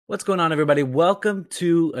What's going on, everybody? Welcome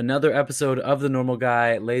to another episode of the Normal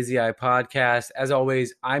Guy Lazy Eye podcast. As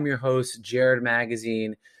always, I'm your host, Jared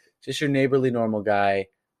Magazine, just your neighborly normal guy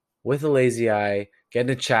with a lazy eye,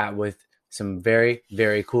 getting to chat with some very,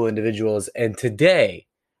 very cool individuals. And today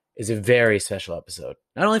is a very special episode,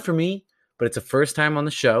 not only for me, but it's a first time on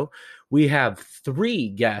the show. We have three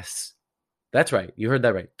guests. That's right. You heard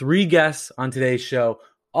that right. Three guests on today's show,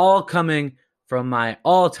 all coming from my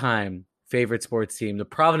all-time favorite sports team, the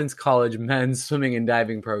Providence College men's swimming and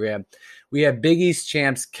diving program. We have Big East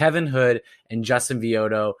champs Kevin Hood and Justin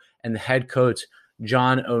Villotto and the head coach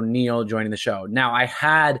John O'Neill joining the show. Now, I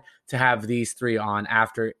had to have these three on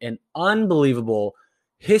after an unbelievable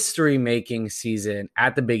history-making season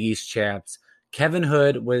at the Big East champs. Kevin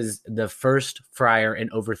Hood was the first Friar in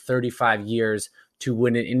over 35 years to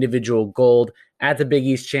win an individual gold at the Big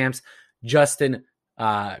East champs. Justin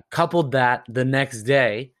coupled that the next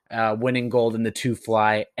day, winning gold in the two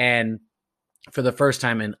fly, and for the first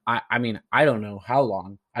time in, I don't know how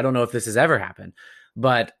long. I don't know if this has ever happened,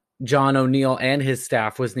 but John O'Neill and his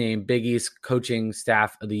staff was named Big East Coaching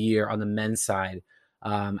Staff of the Year on the men's side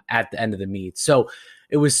at the end of the meet. So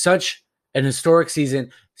it was such an historic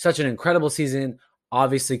season, such an incredible season,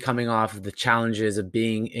 obviously coming off of the challenges of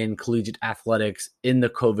being in collegiate athletics in the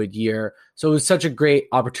COVID year. So it was such a great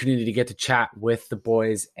opportunity to get to chat with the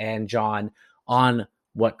boys and John on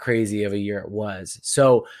what crazy of a year it was.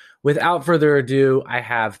 So without further ado, I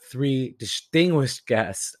have three distinguished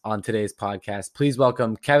guests on today's podcast. Please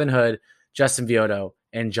welcome Kevin Hood, Justin Villotto,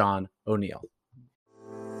 and John O'Neill.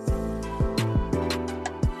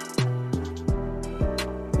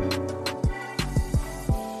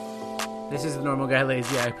 This is the Normal Guy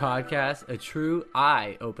Lazy Eye podcast, a true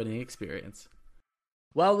eye-opening experience.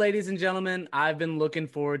 Well, ladies and gentlemen, I've been looking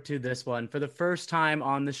forward to this one. For the first time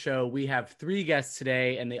on the show, we have three guests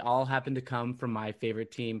today, and they all happen to come from my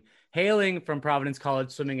favorite team. Hailing from Providence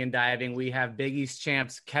College Swimming and Diving, we have Big East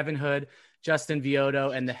champs Kevin Hood, Justin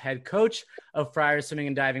Villotto, and the head coach of Friars Swimming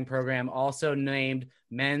and Diving program, also named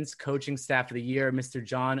Men's Coaching Staff of the Year, Mr.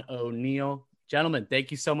 John O'Neill. Gentlemen,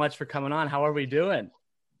 thank you so much for coming on. How are we doing?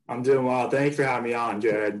 I'm doing well. Thanks for having me on,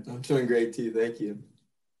 Jared. I'm doing great too. Thank you.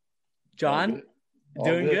 John?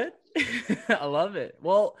 Doing good? I love it.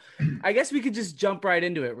 Well, I guess we could just jump right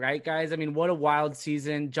into it, right, guys? I mean, what a wild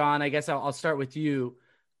season. John, I guess I'll start with you.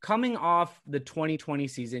 Coming off the 2020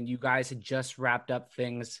 season, you guys had just wrapped up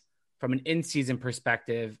things from an in-season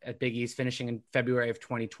perspective at Big East, finishing in February of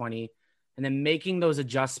 2020, and then making those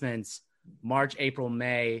adjustments March, April,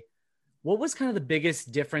 May. What was kind of the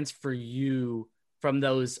biggest difference for you from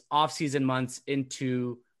those off-season months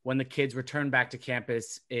into when the kids returned back to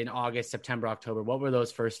campus in August, September, October? What were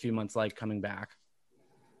those first few months like coming back?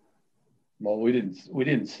 Well, we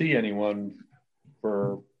didn't see anyone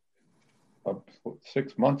for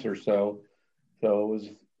 6 months or so. So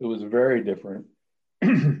it was very different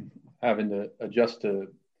having to adjust to,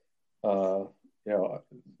 a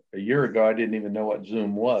year ago, I didn't even know what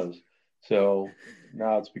Zoom was. So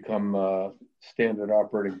now it's become standard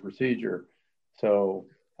operating procedure. So,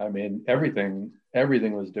 I mean, everything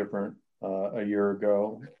was different a year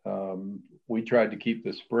ago. We tried to keep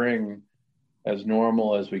the spring as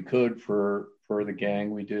normal as we could for the gang.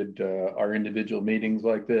 We did our individual meetings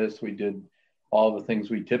like this. We did all the things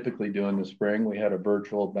we typically do in the spring. We had a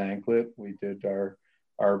virtual banquet. We did our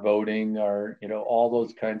voting, all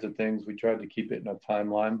those kinds of things. We tried to keep it in a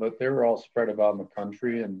timeline, but they were all spread about in the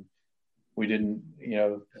country, and we didn't,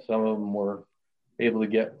 some of them were able to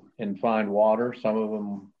get and find water. Some of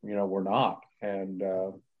them, were not. And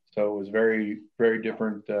so it was very, very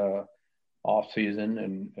different off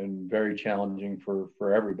season and very challenging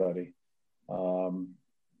for everybody.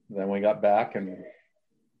 Then we got back and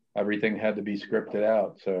everything had to be scripted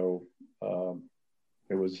out. So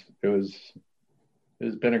it's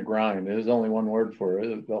been a grind. There's only one word for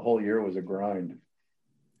it. The whole year was a grind.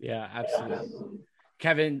 Yeah, absolutely.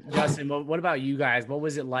 Kevin, Justin, what about you guys? What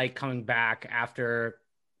was it like coming back after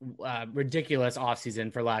ridiculous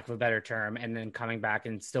offseason, for lack of a better term, and then coming back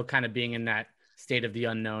and still kind of being in that state of the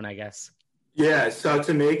unknown, I guess? Yeah, so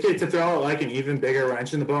to throw like an even bigger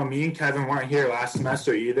wrench in the bow, me and Kevin weren't here last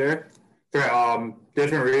semester either for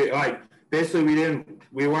different basically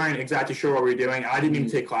we weren't exactly sure what we were doing. I didn't even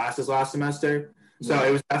take classes last semester. So it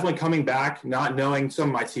was definitely coming back, not knowing some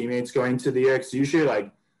of my teammates going into the year, because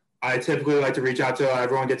usually I typically like to reach out to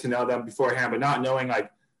everyone, get to know them beforehand, but not knowing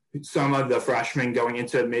some of the freshmen going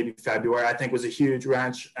into maybe February, I think was a huge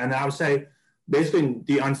wrench. And I would say basically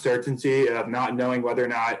the uncertainty of not knowing whether or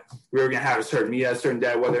not we were going to have a certain meet at a certain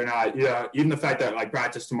day, whether or not, even the fact that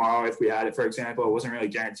practice tomorrow, if we had it, for example, it wasn't really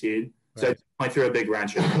guaranteed. Right. So it definitely threw a big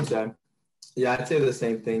wrench in, I would say. Yeah, I'd say the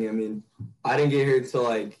same thing. I mean, I didn't get here until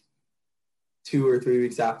like 2 or 3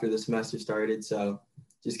 weeks after the semester started. So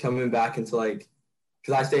just coming back into like,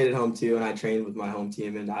 because I stayed at home too and I trained with my home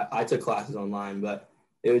team and I took classes online, but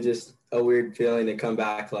it was just a weird feeling to come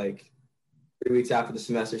back like 3 weeks after the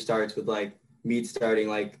semester starts with like meet starting.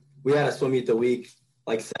 Like we had a swim meet the week,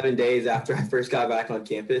 like 7 days after I first got back on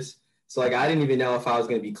campus. So like I didn't even know if I was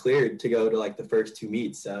going to be cleared to go to like the first 2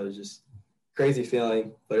 meets. So it was just crazy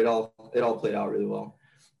feeling, but it all played out really well.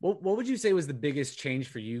 What would you say was the biggest change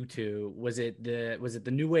for you two? Was it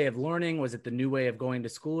the new way of learning? Was it the new way of going to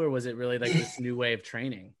school, or was it really like this new way of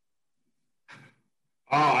training?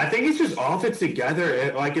 Oh, I think it's just all of it together.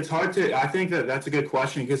 It's hard to. I think that's a good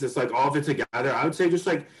question because it's like all of it together. I would say just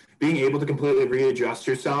like being able to completely readjust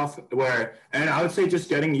yourself, and I would say just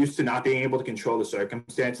getting used to not being able to control the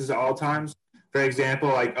circumstances at all times. For example,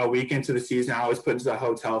 like a week into the season, I was put into a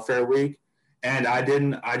hotel for a week, and I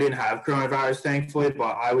didn't have coronavirus, thankfully,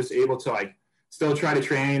 but I was able to like still try to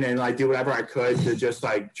train and like do whatever I could to just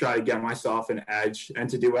like try to get myself an edge and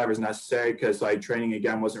to do whatever's necessary because like training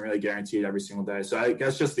again wasn't really guaranteed every single day. So I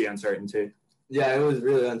guess just the uncertainty. Yeah, it was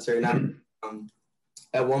really uncertain.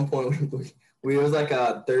 At one point, it was like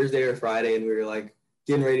a Thursday or Friday, and we were like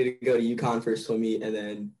getting ready to go to UConn for a swim meet, and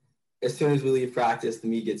then as soon as we leave practice, the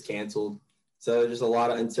meet gets canceled. So there's just a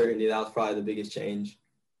lot of uncertainty. That was probably the biggest change.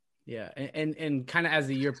 Yeah, and kind of as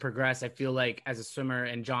the year progressed, I feel like as a swimmer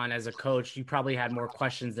and John as a coach, you probably had more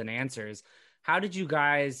questions than answers. How did you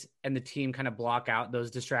guys and the team kind of block out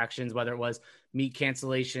those distractions, whether it was meet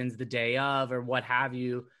cancellations the day of or what have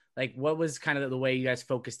you? Like, what was kind of the way you guys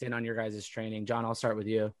focused in on your guys' training? John, I'll start with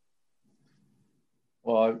you.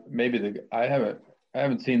 Well, maybe I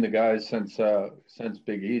haven't seen the guys since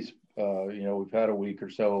Big East. We've had a week or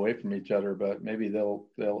so away from each other, but maybe they'll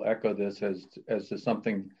echo this as to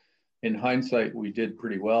something. In hindsight, we did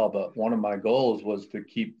pretty well, but one of my goals was to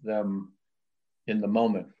keep them in the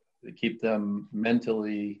moment, to keep them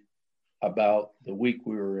mentally about the week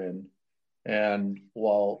we were in. And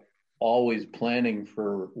while always planning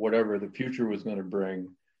for whatever the future was going to bring,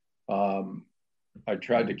 I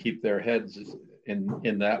tried to keep their heads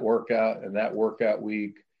in that workout and that workout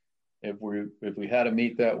week. If we had a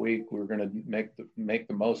meet that week, we were going to make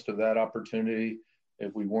the most of that opportunity.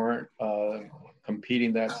 If we weren't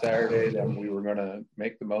competing that Saturday, then we were going to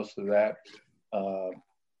make the most of that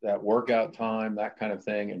workout time, that kind of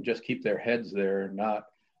thing, and just keep their heads there and not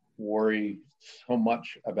worry so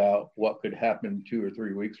much about what could happen 2 or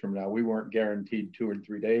 3 weeks from now. We weren't guaranteed 2 or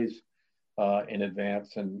 3 days in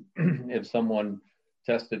advance, and if someone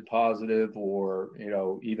tested positive or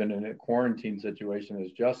even in a quarantine situation,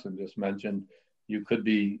 as Justin just mentioned, you could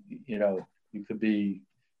be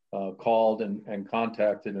called and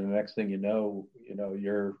contacted, and the next thing you know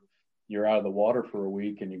you're out of the water for a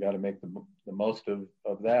week, and you got to make the most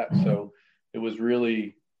of that. So it was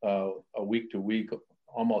really a week to week,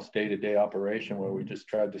 almost day to day operation where we just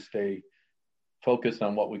tried to stay focused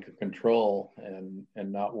on what we could control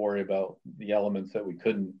and not worry about the elements that we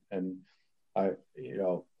couldn't. And I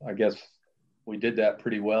guess we did that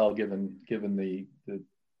pretty well given the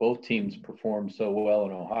both teams performed so well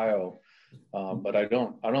in Ohio. But I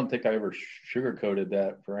don't think I ever sugarcoated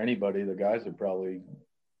that for anybody. The guys would probably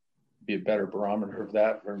be a better barometer of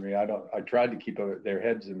that for me. I tried to keep their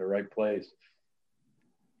heads in the right place.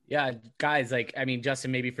 Yeah, guys,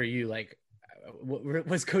 Justin, maybe for you,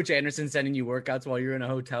 was Coach Anderson sending you workouts while you're in a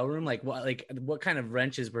hotel room? What kind of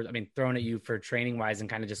wrenches were thrown at you for training wise and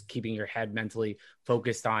kind of just keeping your head mentally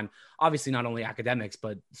focused on obviously not only academics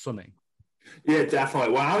but swimming? Yeah,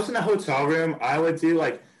 definitely. When I was in the hotel room, I would do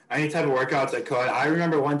any type of workouts I could. I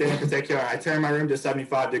remember one day in particular, I turned my room to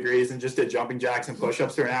 75 degrees and just did jumping jacks and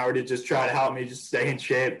push-ups for an hour to just try to help me just stay in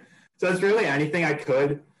shape. So it's really anything I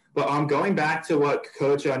could. But going back to what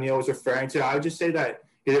Coach O'Neill was referring to, I would just say that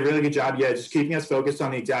he did a really good job, just keeping us focused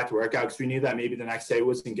on the exact workout because we knew that maybe the next day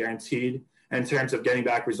wasn't guaranteed in terms of getting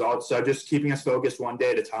back results. So just keeping us focused one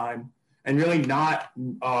day at a time and really not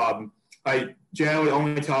Jay would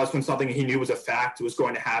only tell us when something he knew was a fact was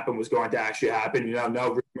going to happen, was going to actually happen.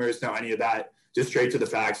 No rumors, no any of that, just straight to the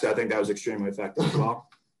facts. So I think that was extremely effective as well.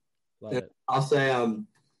 Love it. I'll say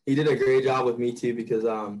he did a great job with me too because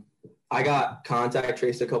I got contact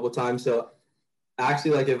traced a couple of times. So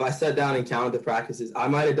actually, if I sat down and counted the practices, I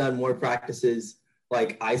might have done more practices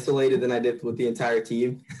isolated than I did with the entire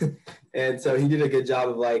team. And so he did a good job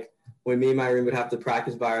of when me and my room would have to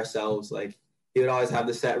practice by ourselves, he would always have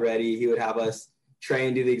the set ready. He would have us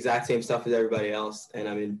train, do the exact same stuff as everybody else.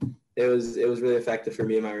 And it was really effective for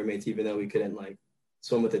me and my roommates, even though we couldn't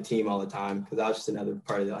swim with the team all the time because that was just another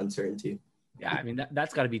part of the uncertainty. Yeah, I mean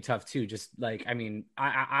that's got to be tough too. Just like, I mean,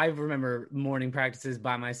 I remember morning practices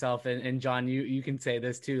by myself, and John, you can say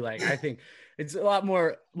this too. Like, I think it's a lot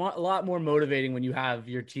more motivating when you have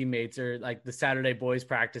your teammates, or like the Saturday boys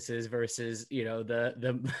practices versus, you know, the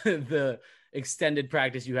the extended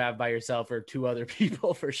practice you have by yourself or two other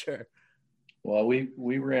people for sure. Well,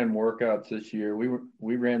 we ran workouts this year.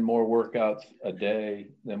 We ran more workouts a day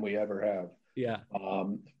than we ever have. Yeah.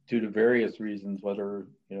 Due to various reasons, whether,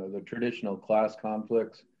 you know, the traditional class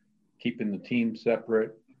conflicts, keeping the team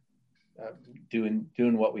separate, doing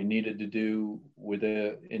what we needed to do with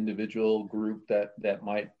an individual group that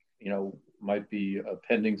might be a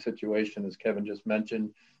pending situation, as Kevin just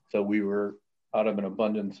mentioned. So we were, out of an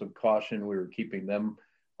abundance of caution, we were keeping them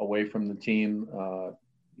away from the team,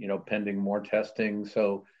 pending more testing.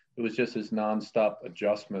 So it was just this nonstop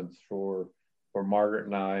adjustments for Margaret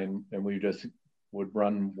and I, and we just would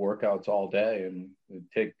run workouts all day, and it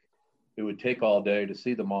would take all day to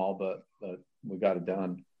see them all, but we got it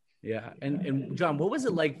done. Yeah. And John, what was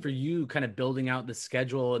it like for you kind of building out the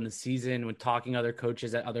schedule and the season when talking to other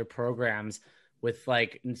coaches at other programs with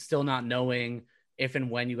like still not knowing if and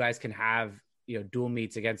when you guys can have, you know, dual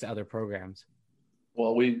meets against other programs?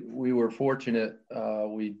 Well, we were fortunate.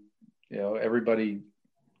 Everybody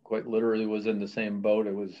quite literally was in the same boat.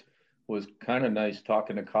 It was kind of nice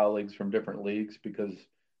talking to colleagues from different leagues, because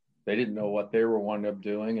they didn't know what they were wind up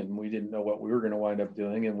doing, and we didn't know what we were going to wind up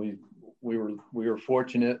doing. And we were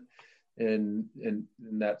fortunate in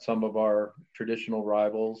that some of our traditional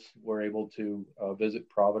rivals were able to visit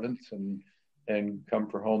Providence and come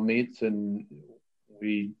for home meets, and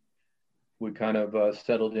we kind of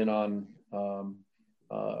settled in on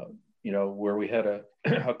where we had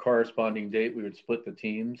a corresponding date. We would split the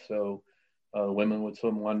teams, so the women would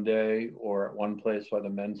swim one day or at one place while the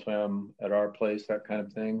men swam at our place, that kind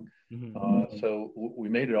of thing. Mm-hmm. So we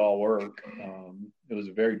made it all work. It was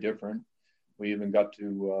very different. We even got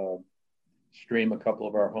to stream a couple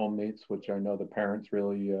of our home meets, which I know the parents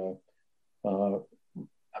really, I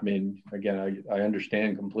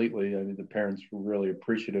understand completely. I mean, the parents were really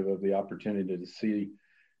appreciative of the opportunity to see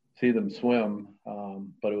them swim,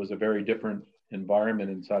 but it was a very different environment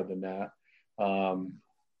inside the net.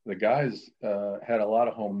 The guys had a lot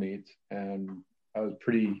of home meets, and I was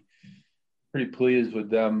pretty pleased with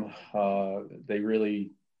them. They really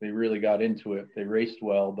got into it. They raced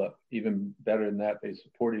well, but even better than that, they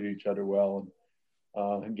supported each other well.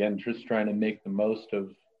 And again, just trying to make the most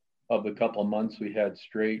of the couple of months we had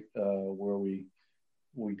straight, where we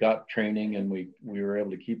got training and we were able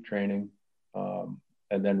to keep training,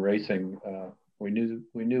 and then racing. We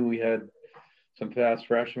knew we had some fast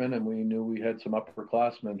freshmen, and we knew we had some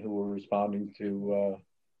upperclassmen who were responding to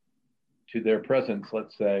their presence,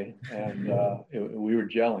 let's say, and we were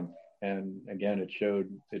gelling. And again, it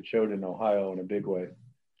showed in Ohio in a big way.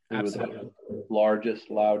 We were the largest,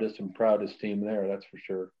 loudest, and proudest team there, that's for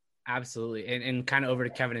sure. Absolutely. And kind of over to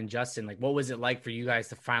Kevin and Justin, like, what was it like for you guys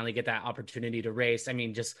to finally get that opportunity to race?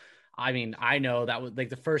 I know that was like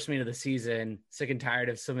the first meet of the season, sick and tired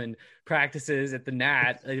of swimming practices at the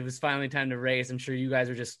Nat. It was finally time to race. I'm sure you guys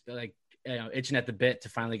were just like, itching at the bit to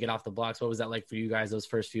finally get off the blocks. What was that like for you guys, those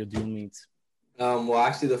first few dual meets? Well,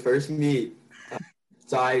 actually the first meet,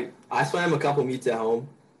 so I swam a couple meets at home,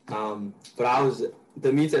 but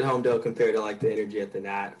the meets at home don't compare to like the energy at the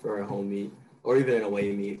Nat for a home meet or even an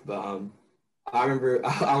away meet. But I remember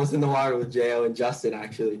I was in the water with Jo and Justin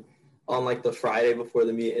actually on like the Friday before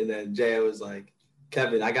the meet, and then Jo was like,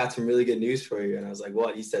 "Kevin, I got some really good news for you." And I was like,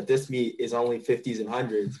 "What?" He said, "This meet is only 50s and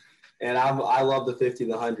 100s," and I love the 50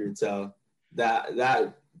 and the 100. So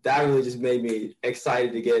that really just made me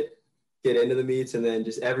excited to get into the meets, and then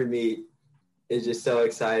just every meet is just so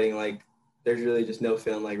exciting. Like there's really just no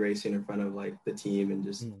feeling like racing in front of like the team and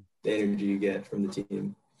just the energy you get from the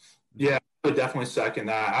team. Yeah, I would definitely second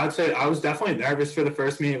that. I would say I was definitely nervous for the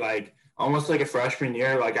first meet, like almost like a freshman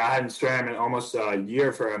year. Like I hadn't swam in almost a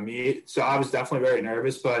year for a meet, so I was definitely very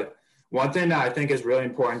nervous. But one thing that I think is really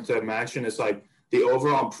important to mention is like the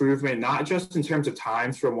overall improvement, not just in terms of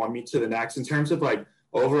times from one meet to the next, in terms of like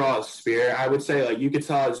overall spirit. I would say like you could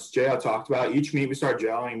tell, as JL talked about, each meet we started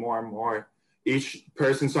gelling more and more. Each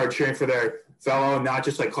person started cheering for their fellow, not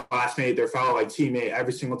just like classmate, their fellow like teammate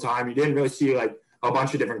every single time. You didn't really see like a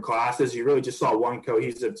bunch of different classes. You really just saw one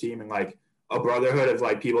cohesive team and like a brotherhood of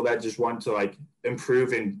like people that just want to like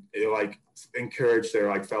improve and like encourage their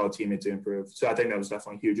like fellow teammate to improve. So I think that was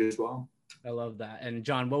definitely huge as well. I love that. And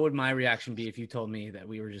John, what would my reaction be if you told me that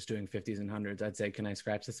we were just doing 50s and 100s? I'd say, can I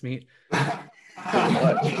scratch this meet?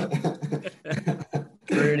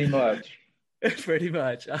 Pretty much. Pretty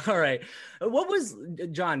much. All right. What was,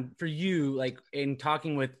 John, for you, like in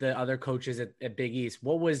talking with the other coaches at Big East,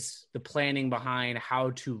 what was the planning behind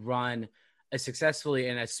how to run as successfully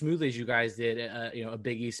and as smoothly as you guys did, a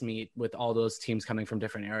Big East meet with all those teams coming from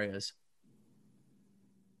different areas?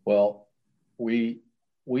 Well, we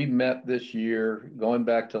met this year going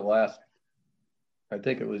back to I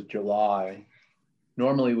think it was July.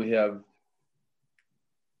 Normally we have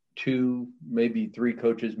 2, maybe 3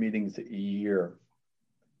 coaches meetings a year.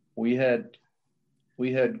 We had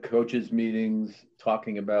coaches meetings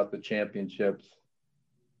talking about the championships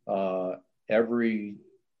pretty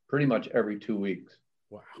much every 2 weeks.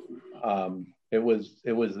 Wow. It was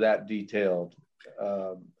that detailed.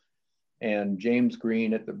 And James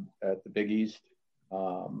Green at the Big East,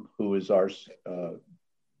 who is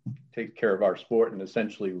takes care of our sport and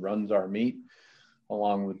essentially runs our meet,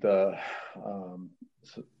 along with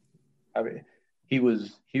he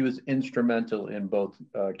was instrumental in both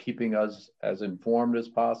keeping us as informed as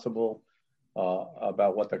possible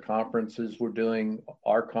about what the conferences were doing,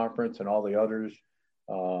 our conference and all the others,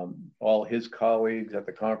 all his colleagues at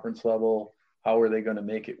the conference level. How are they going to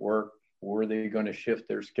make it work? Were they going to shift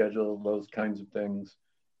their schedule? Those kinds of things,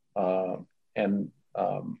 and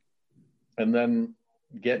then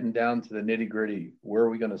getting down to the nitty gritty. Where are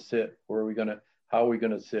we going to sit? How are we going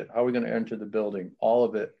to sit? How are we going to enter the building? All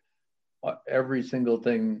of it. Every single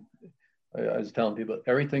thing, I was telling people,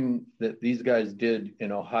 everything that these guys did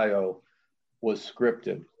in Ohio was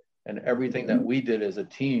scripted, and everything that we did as a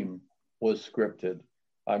team was scripted.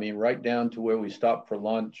 I mean, right down to where we stopped for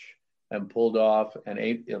lunch and pulled off and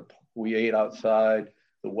ate. We ate outside.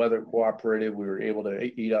 The weather cooperated. We were able to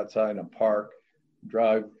eat outside in a park,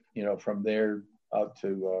 drive, from there out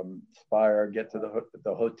to Spire, get to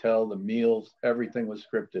the hotel, the meals, everything was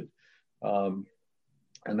scripted.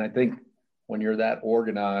 And I think when you're that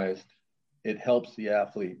organized, it helps the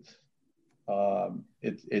athletes.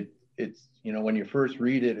 It's when you first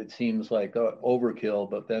read it, it seems like overkill,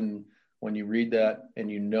 but then when you read that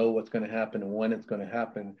and you know what's going to happen and when it's going to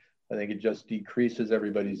happen, I think it just decreases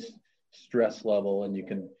everybody's stress level.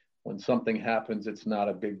 And when something happens, it's not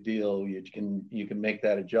a big deal. You can make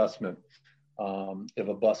that adjustment. If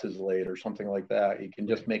a bus is late or something like that, you can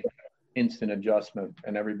just make instant adjustment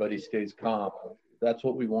and everybody stays calm. That's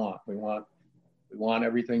what we want. We want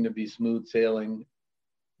everything to be smooth sailing,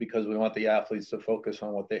 because we want the athletes to focus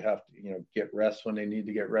on what they have to, get rest when they need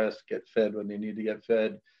to get rest, get fed when they need to get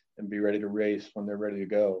fed, and be ready to race when they're ready to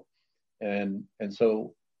go. And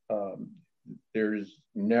so there's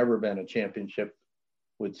never been a championship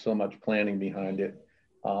with so much planning behind it.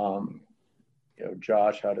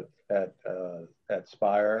 Josh out at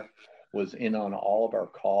Spire was in on all of our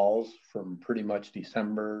calls from pretty much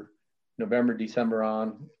November, December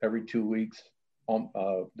on. Every 2 weeks,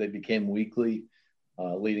 they became weekly,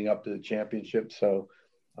 leading up to the championship. So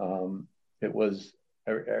it was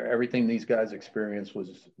everything these guys experienced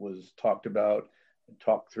was talked about, and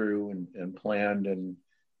talked through, and planned. And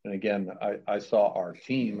again, I saw our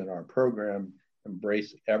team and our program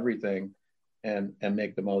embrace everything and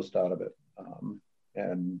make the most out of it.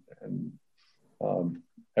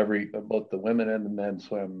 Both the women and the men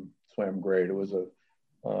swam great. It was a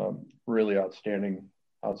really outstanding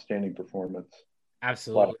performance.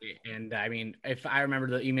 Absolutely. And I mean, if I remember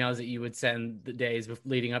the emails that you would send the days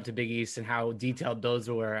leading up to Big East and how detailed those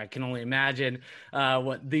were, I can only imagine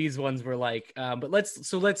what these ones were like. But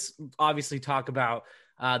let's obviously talk about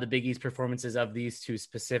the Big East performances of these two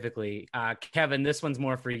specifically. Kevin, this one's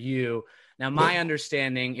more for you. Now, my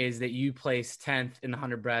understanding is that you placed 10th in the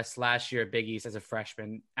 100 breast last year at Big East as a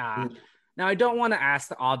freshman. Now, I don't want to ask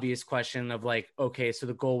the obvious question of like, okay, so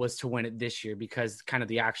the goal was to win it this year, because kind of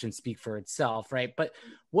the actions speak for itself, right? But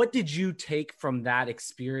what did you take from that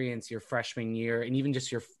experience your freshman year, and even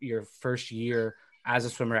just your first year as a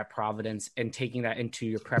swimmer at Providence, and taking that into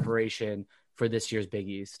your preparation for this year's Big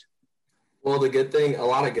East? Well, the good thing, a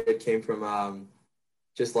lot of good came from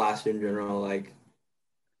just last year in general. I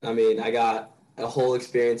got a whole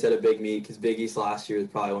experience at a big meet, because Big East last year was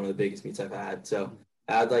probably one of the biggest meets I've had. So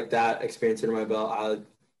I had that experience under my belt.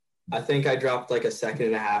 I think I dropped a 2.5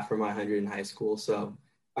 seconds for my 100 in high school. So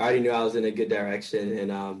I already knew I was in a good direction.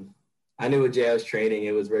 And I knew with Jay I was training.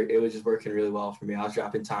 It was just working really well for me. I was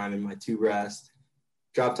dropping time in my 2 breast,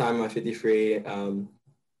 drop time in my 50 free. And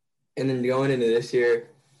then going into this year,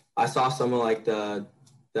 I saw some of the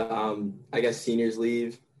seniors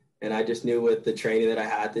leave. And I just knew with the training that I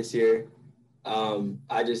had this year, I knew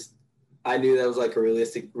that was a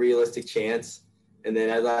realistic chance. And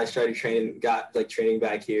then as I started training, got training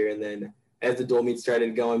back here, and then as the dual meet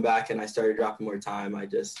started going back and I started dropping more time, I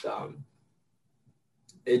just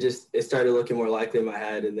it started looking more likely in my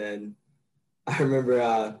head. And then I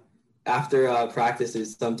remember after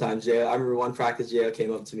practices, sometimes I remember one practice, J.O.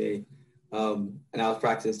 came up to me, and I was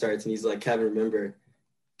practicing starts, and he's like, Kevin, remember,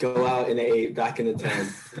 go out in an 8, back in a 10.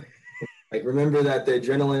 Like, remember that the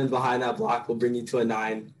adrenaline behind that block will bring you to a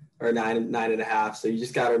 9 or a 9.5. So you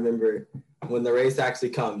just got to remember, when the race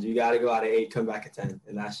actually comes, you got to go out at 8, come back at 10.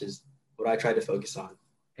 And that's just what I tried to focus on.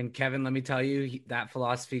 And Kevin, let me tell you, that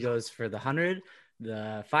philosophy goes for the 100,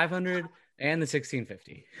 the 500, and the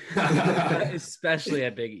 1650, especially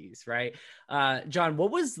at Big East, right? John, what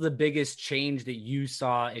was the biggest change that you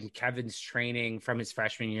saw in Kevin's training from his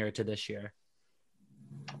freshman year to this year?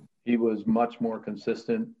 He was much more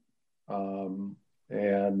consistent, and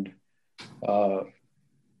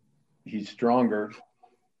he's stronger.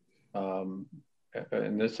 And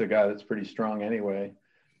this is a guy that's pretty strong anyway.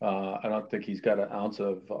 I don't think he's got an ounce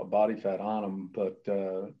of body fat on him, but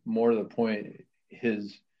more to the point,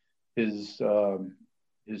 his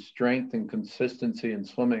strength and consistency in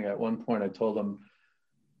swimming. At one point, I told him,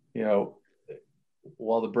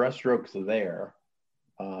 while the breaststroke's there,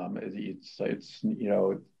 it's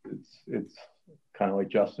kind of like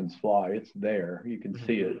Justin's fly. It's there. You can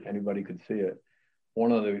see it. Anybody could see it.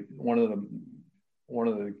 One of the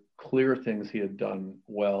clear things he had done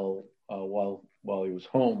well while he was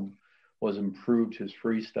home was improved his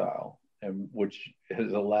freestyle, and which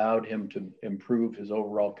has allowed him to improve his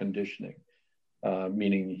overall conditioning.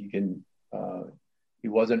 Meaning he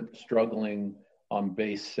wasn't struggling on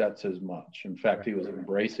base sets as much. In fact, he was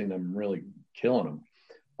embracing them, really killing them.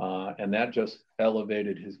 And that just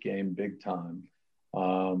elevated his game big time.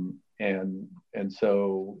 And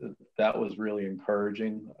so that was really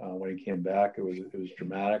encouraging when he came back. It was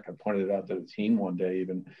dramatic. I pointed it out to the team one day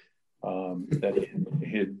even, that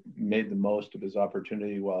he had made the most of his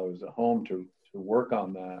opportunity while he was at home to work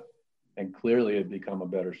on that, and clearly had become a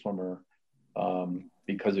better swimmer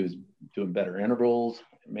because he was doing better intervals,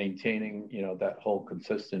 maintaining, that whole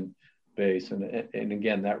consistent base. And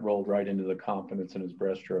again, that rolled right into the confidence in his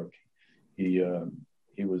breaststroke. He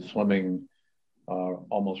was swimming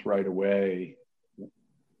almost right away.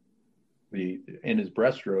 In his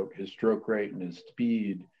breaststroke, his stroke rate and his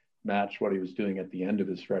speed matched what he was doing at the end of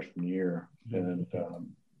his freshman year. And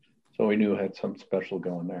so we knew he had something special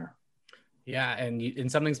going there. Yeah,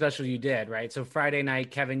 and something special you did, right? So Friday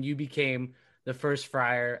night, Kevin, you became the first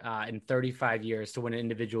Friar in 35 years to win an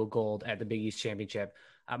individual gold at the Big East Championship.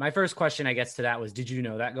 My first question, I guess, to that was, did you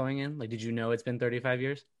know that going in? Like, did you know it's been 35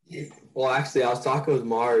 years? Well, actually, I was talking with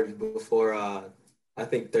Marge before, I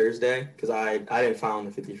think Thursday, because I didn't foul in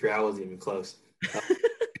the 50 free. I wasn't even close.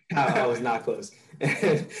 I was not close.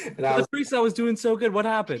 And the freestyle was doing so good. What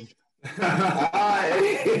happened?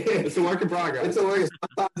 It's a work in progress. It's a work.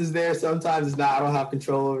 Sometimes it's there, sometimes it's not. I don't have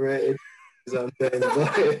control over it. But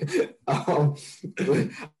I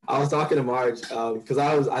was talking to Marge because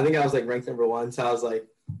I think I was like ranked number 1. So I was like,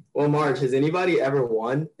 well, Marge, has anybody ever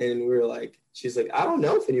won? And we were like, she's like, I don't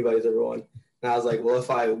know if anybody's ever won. And I was like, well,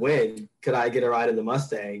 if I win, could I get a ride in the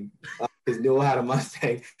Mustang? Because Newell had a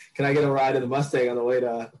Mustang. Can I get a ride in the Mustang on the way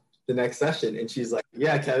to the next session? And she's like,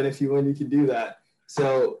 yeah, Kevin, if you win, you can do that.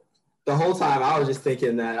 So the whole time I was just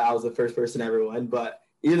thinking that I was the first person ever won. But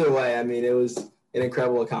either way, I mean, it was an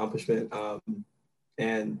incredible accomplishment.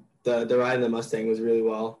 And the ride in the Mustang was really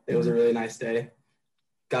well. It was a really nice day.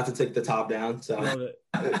 Got to take the top down. So I love it.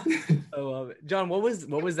 I love it. John, what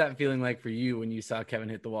was that feeling like for you when you saw Kevin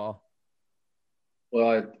hit the wall?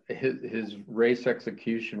 Well, his race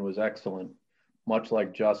execution was excellent, much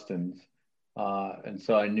like Justin's. And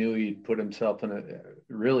so I knew he'd put himself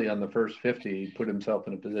really on the first 50, he put himself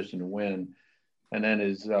in a position to win. And then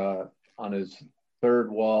on his third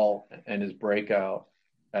wall and his breakout,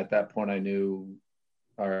 at that point I knew,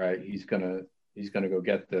 all right, he's gonna go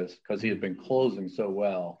get this, because he had been closing so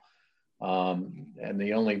well. And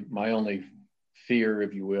my only fear,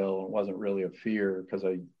 if you will, it wasn't really a fear, because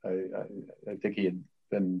I think he had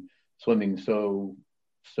been swimming so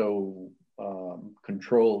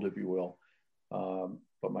controlled, if you will.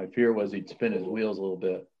 But my fear was he'd spin his wheels a little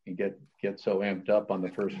bit and get so amped up on the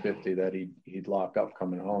first 50 that he'd lock up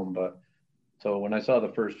coming home. But so when I saw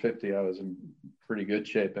the first 50, I was in pretty good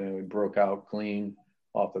shape, and we broke out clean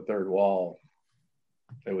off the third wall.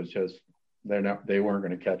 It was just they weren't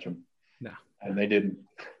going to catch him. No, and they didn't.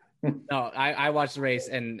 No, I watched the race,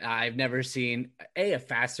 and I've never seen a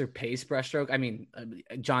faster pace breaststroke. I mean,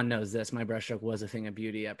 John knows this. My breaststroke was a thing of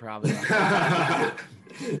beauty at Providence.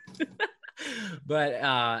 But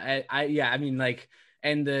I mean, like,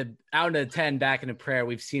 And the out of 10 back into prayer,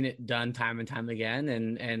 we've seen it done time and time again.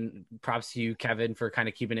 And props to you, Kevin, for kind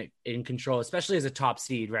of keeping it in control, especially as a top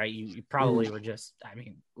seed, right? You probably were just, I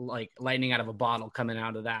mean, like lightning out of a bottle coming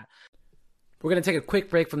out of that. We're going to take a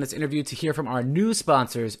quick break from this interview to hear from our new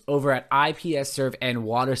sponsors over at IPS Surf and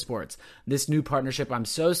Water Sports. This new partnership I'm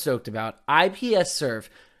so stoked about. IPS Surf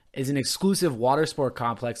is an exclusive water sport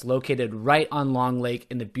complex located right on Long Lake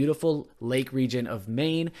in the beautiful lake region of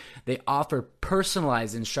Maine. They offer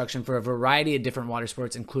personalized instruction for a variety of different water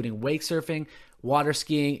sports, including wake surfing, water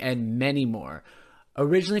skiing, and many more.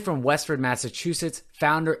 Originally from Westford, Massachusetts,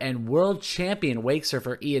 founder and world champion wake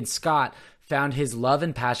surfer Ian Scott found his love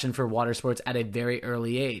and passion for water sports at a very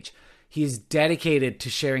early age. He is dedicated to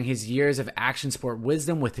sharing his years of action sport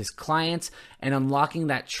wisdom with his clients and unlocking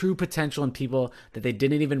that true potential in people that they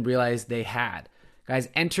didn't even realize they had. Guys,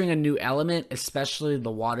 entering a new element, especially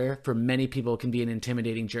the water, for many people can be an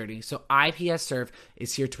intimidating journey. So IPS Surf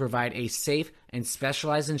is here to provide a safe and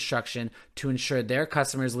specialized instruction to ensure their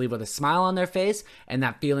customers leave with a smile on their face and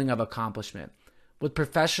that feeling of accomplishment. With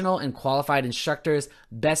professional and qualified instructors,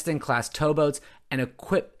 best-in-class towboats, and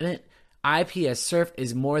equipment, IPS Surf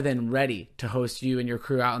is more than ready to host you and your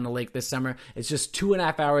crew out on the lake this summer. It's just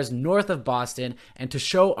 2.5 hours north of Boston, and to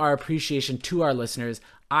show our appreciation to our listeners,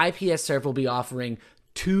 IPS Surf will be offering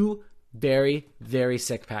 2 very, very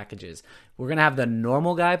sick packages. We're going to have the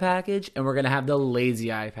normal guy package and we're going to have the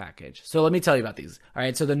lazy eye package. So let me tell you about these. All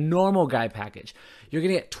right. So the normal guy package, you're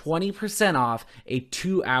going to get 20% off a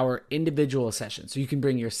 2-hour individual session. So you can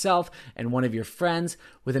bring yourself and one of your friends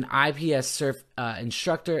with an IPS Surf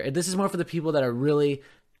instructor. This is more for the people that are really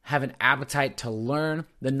have an appetite to learn.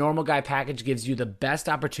 The normal guy package gives you the best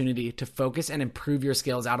opportunity to focus and improve your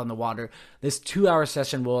skills out on the water. This 2-hour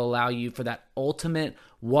session will allow you for that ultimate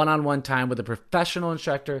one-on-one time with a professional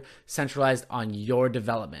instructor centralized on your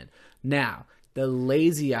development. Now, the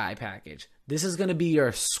lazy eye package. This is going to be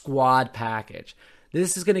your squad package.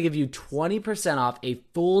 This is going to give you 20% off a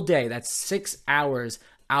full day. That's 6 hours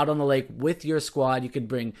out on the lake with your squad. You could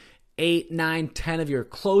bring 8, 9, 10 of your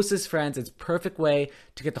closest friends. It's a perfect way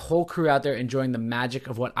to get the whole crew out there enjoying the magic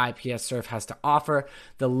of what IPS Surf has to offer.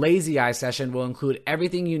 The Lazy Eye session will include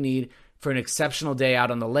everything you need for an exceptional day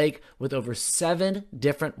out on the lake with over 7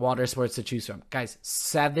 different water sports to choose from. Guys,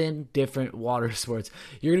 7 different water sports.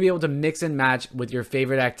 You're going to be able to mix and match with your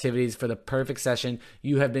favorite activities for the perfect session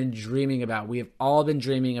you have been dreaming about. We have all been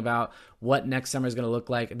dreaming about what next summer is going to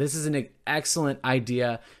look like. This is an excellent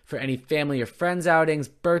idea for any family or friends outings,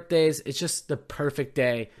 birthdays. It's just the perfect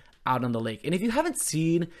day out on the lake. And if you haven't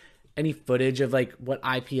seen any footage of like what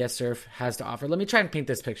IPS Surf has to offer, let me try and paint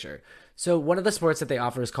this picture. So one of the sports that they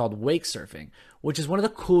offer is called wake surfing, which is one of the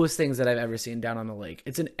coolest things that I've ever seen down on the lake.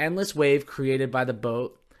 It's an endless wave created by the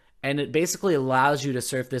boat, and it basically allows you to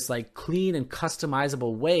surf this like clean and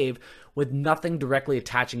customizable wave with nothing directly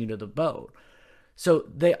attaching you to the boat. So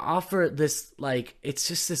they offer this, like, it's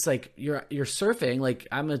just this, like, you're surfing, like,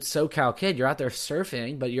 I'm a SoCal kid, you're out there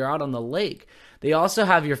surfing, but you're out on the lake. They also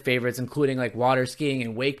have your favorites, including, like, water skiing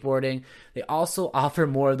and wakeboarding. They also offer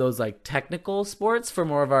more of those, like, technical sports for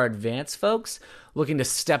more of our advanced folks looking to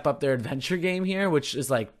step up their adventure game here, which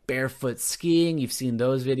is, like, barefoot skiing. You've seen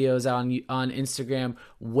those videos on Instagram,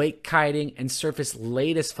 wake kiting, and Surface's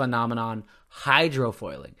latest phenomenon,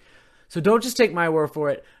 hydrofoiling. So don't just take my word for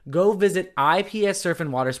it. Go visit IPS Surf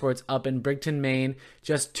and Water Sports up in Brighton, Maine,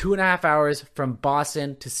 just 2.5 hours from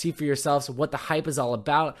Boston to see for yourselves what the hype is all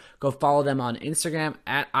about. Go follow them on Instagram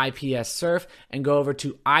at IPS Surf and go over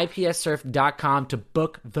to ipssurf.com to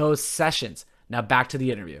book those sessions. Now back to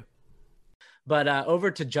the interview. But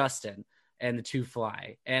over to Justin and the Two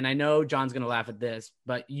Fly. And I know John's going to laugh at this,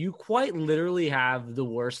 but you quite literally have the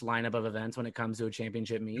worst lineup of events when it comes to a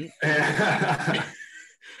championship meet.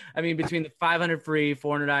 I mean, between the 500 free,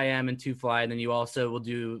 400 IM, and Two Fly, and then you also will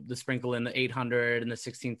do the sprinkle in the 800 and the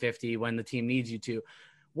 1650 when the team needs you to.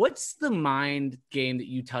 What's the mind game that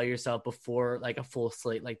you tell yourself before like a full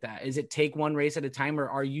slate like that? Is it take one race at a time, or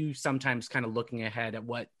are you sometimes kind of looking ahead at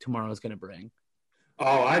what tomorrow is going to bring?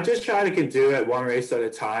 Oh, I just try to do it one race at a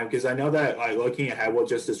time because I know that like looking ahead will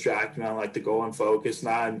just distract me on like the goal and focus.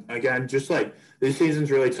 Not again, just like this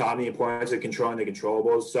season's really taught me the importance of controlling the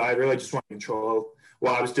controllables. So I really just want to control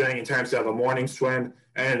what I was doing in terms of a morning swim.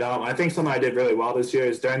 And I think something I did really well this year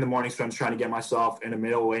is during the morning swims trying to get myself in the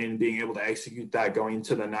middle lane and being able to execute that going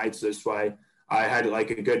into the nights this way. I had like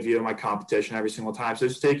a good view of my competition every single time. So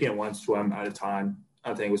just taking it one swim at a time,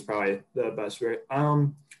 I think was probably the best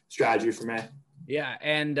strategy for me. Yeah.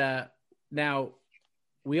 And now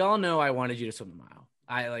we all know I wanted you to swim the mile.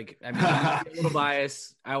 I'm a little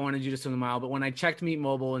biased. I wanted you to swim the mile, but when I checked Meet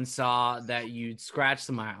Mobile and saw that you'd scratched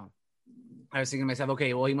the mile, I was thinking to myself,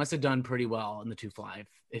 okay, well, he must have done pretty well in the 2 fly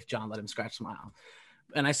if John let him scratch the mile.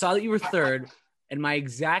 And I saw that you were third, and my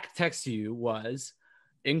exact text to you was,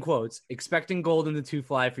 in quotes, expecting gold in the 2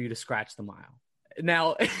 fly for you to scratch the mile.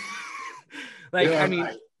 Now, I mean,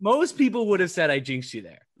 most people would have said I jinxed you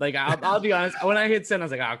there. Like, I'll be honest. When I hit send, I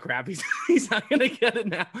was like, oh crap, he's not gonna get it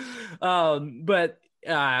now. But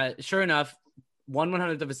sure enough,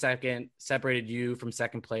 1/100th of a second separated you from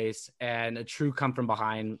second place, and a true come from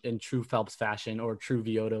behind in true Phelps fashion or true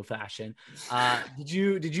Vioto fashion.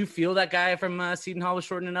 Did you feel that guy from Seton Hall was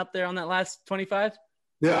shortening up there on that last 25?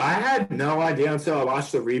 Yeah, I had no idea until I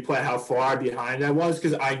watched the replay how far behind I was,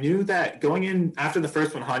 because I knew that going in after the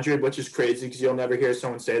first 100, which is crazy because you'll never hear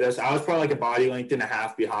someone say this, I was probably like a body length and a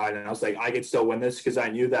half behind, and I was like, I could still win this because I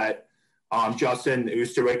knew that Justin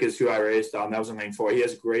Oosterwick is who I raced. That was in lane 4. He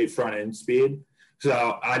has great front end speed,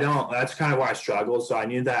 so that's kind of where I struggled. So I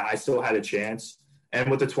knew that I still had a chance.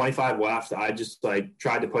 And with the 25 left, I just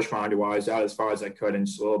tried to push my underwires out as far as I could, and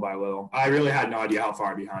just little by little. I really had no idea how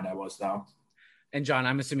far behind I was though. And John,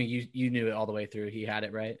 I'm assuming you knew it all the way through. He had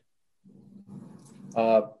it right.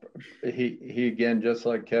 He again, just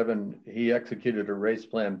like Kevin, he executed a race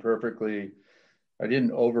plan perfectly. I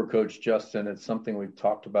didn't overcoach Justin. It's something we've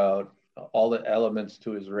talked about. All the elements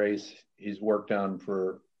to his race he's worked on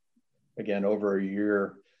for, again, over a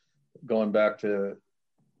year, going back to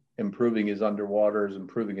improving his underwaters,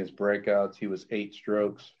 improving his breakouts. He was 8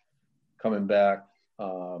 strokes coming back.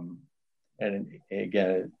 And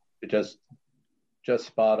again, it just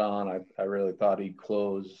spot on. I really thought he'd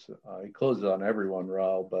close. He closed on everyone,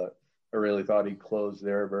 Raul, but I really thought he closed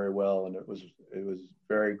there very well, and it was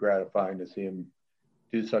very gratifying to see him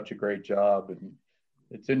do such a great job. And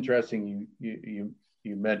it's interesting you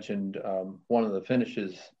mentioned one of the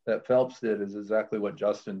finishes that Phelps did is exactly what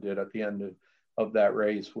Justin did at the end of that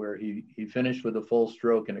race, where he finished with a full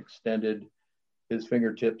stroke and extended his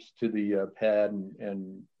fingertips to the pad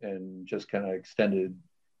and just kind of extended.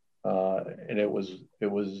 And it was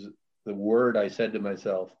the word I said to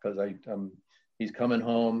myself, because he's coming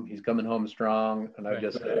home strong. And I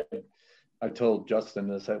told Justin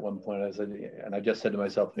this at one point, I just said to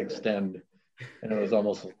myself, extend. And it was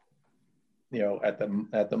almost, at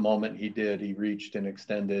the moment he reached and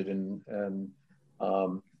extended, and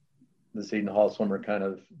the Seton Hall swimmer kind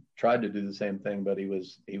of tried to do the same thing, but he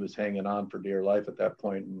was hanging on for dear life at that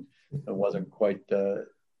point, and wasn't quite,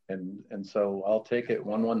 and so I'll take it.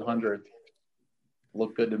 1/100th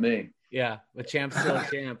looked good to me. Yeah, the champ's still a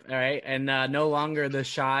champ. All right, and no longer the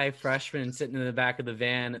shy freshman sitting in the back of the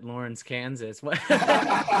van at Lawrence, Kansas. What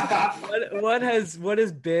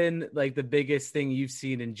has been like the biggest thing you've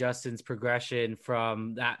seen in Justin's progression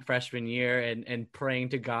from that freshman year, and praying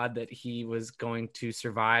to God that he was going to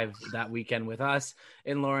survive that weekend with us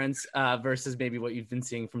in Lawrence versus maybe what you've been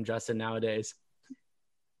seeing from Justin nowadays?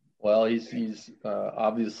 Well, he's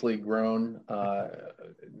obviously grown.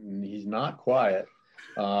 He's not quiet.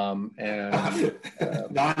 And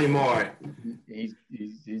not anymore.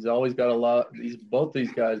 He's always got a lot. Both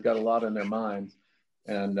these guys got a lot in their minds,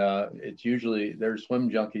 and it's usually they're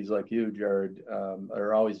swim junkies like you, Jared.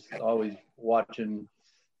 Are always watching.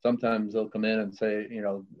 Sometimes they'll come in and say,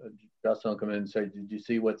 Justin will come in and say, "Did you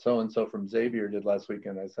see what so and so from Xavier did last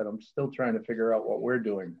weekend?" I said, "I'm still trying to figure out what we're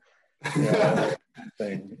doing."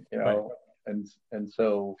 Right. And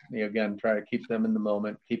so again, try to keep them in the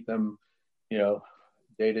moment, keep them,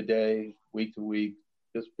 day to day, week to week,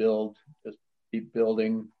 just keep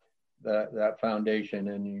building that foundation,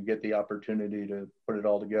 and you get the opportunity to put it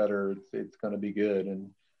all together. It's going to be good.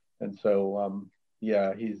 And so,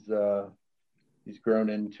 he's grown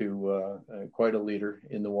into quite a leader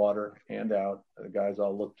in the water and out. The guys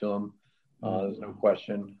all look to him. There's no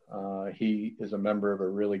question. He is a member of a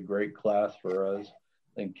really great class for us.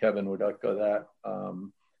 I think Kevin would echo that.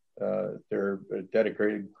 They're a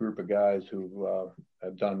dedicated group of guys who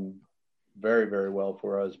have done very, very well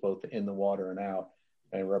for us, both in the water and out,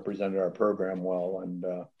 and represented our program well. And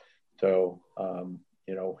so,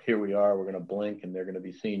 here we are. We're going to blink, and they're going to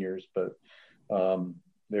be seniors. But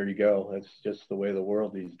there you go. That's just the way of the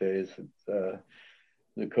world these days. It's,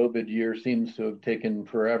 the COVID year seems to have taken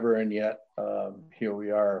forever, and yet here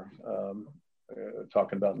we are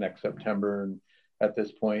talking about next September. And at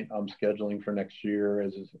this point, I'm scheduling for next year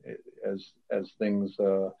as things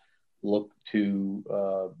look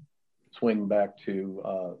to swing back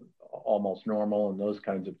to almost normal and those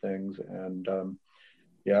kinds of things. And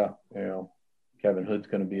Kevin Hood's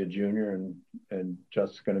going to be a junior, and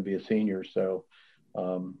Just's going to be a senior. So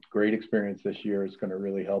great experience this year. It's going to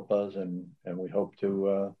really help us, and we hope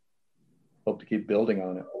to keep building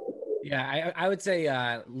on it. Yeah, I would say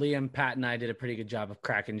Liam, Pat, and I did a pretty good job of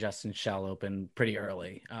cracking Justin's shell open pretty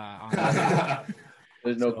early.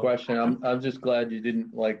 There's no So- question. I'm just glad you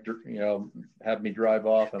didn't have me drive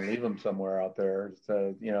off and leave him somewhere out there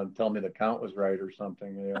to tell me the count was right or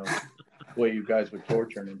something. The way you guys would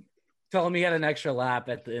torture him. Tell him he had an extra lap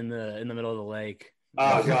in the middle of the lake.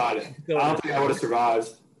 Oh God, I don't think I would have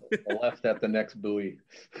survived. Left at the next buoy.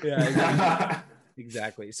 Yeah,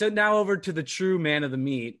 exactly. So now over to the true man of the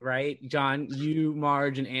meet, right? John, you,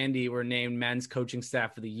 Marge, and Andy were named men's coaching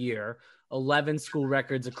staff of the year. 11 school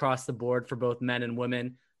records across the board for both men and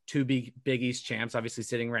women. 2 Big East champs, obviously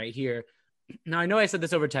sitting right here. Now, I know I said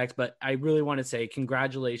this over text, but I really want to say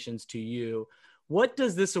congratulations to you. What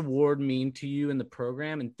does this award mean to you in the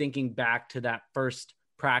program, and thinking back to that first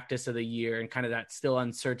practice of the year and kind of that still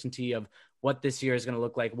uncertainty of what this year is going to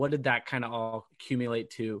look like? What did that kind of all accumulate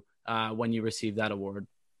to when you received that award?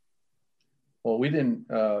 Well, we didn't.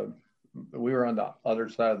 We were on the other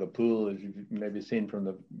side of the pool, as you've maybe seen from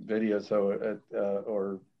the video,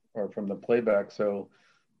 or from the playback. So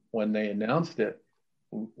when they announced it,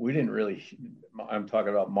 we didn't really. I'm talking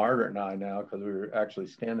about Margaret and I now, because we were actually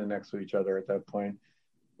standing next to each other at that point.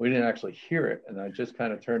 We didn't actually hear it, and I just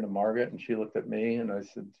kind of turned to Margaret, and she looked at me, and I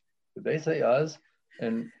said, "Did they say us?"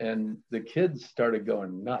 And the kids started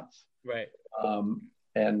going nuts. Right.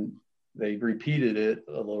 And they repeated it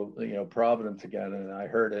a little, Providence again, and I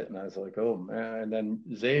heard it, and I was like, "Oh man!" And then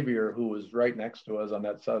Xavier, who was right next to us on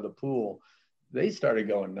that side of the pool, they started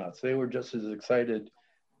going nuts. They were just as excited.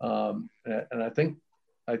 And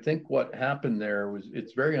I think what happened there was,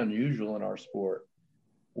 it's very unusual in our sport,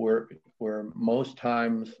 where most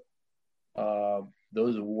times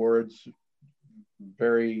those awards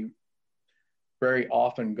very, very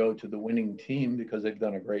often go to the winning team because they've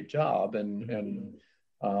done a great job. And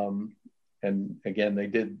again, they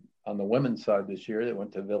did on the women's side this year. They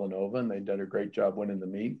went to Villanova and they did a great job winning the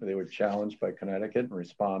meet. They were challenged by Connecticut and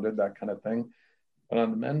responded, that kind of thing. But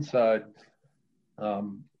on the men's side,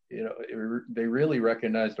 they really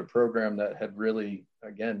recognized a program that had really,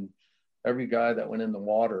 again, every guy that went in the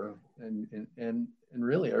water and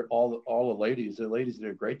really all the ladies did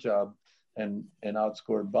a great job and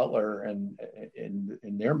outscored Butler and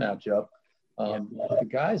in their matchup. The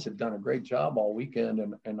guys have done a great job all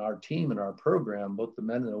weekend, and our team and our program, both the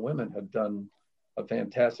men and the women, have done a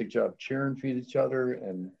fantastic job cheering for each other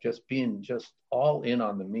and just being just all in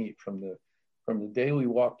on the meet from the day we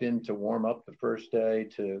walked in to warm up the first day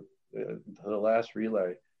to the last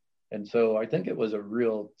relay. And so I think it was a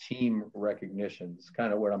real team recognition. It's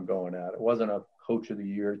kind of what I'm going at. It wasn't a coach of the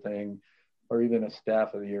year thing or even a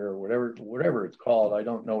staff of the year or whatever it's called. I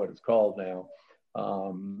don't know what it's called now.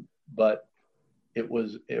 But it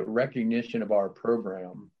was a recognition of our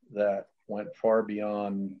program that went far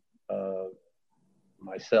beyond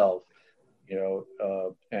myself,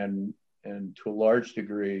 and to a large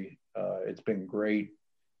degree, it's been great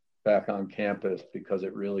back on campus because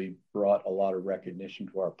it really brought a lot of recognition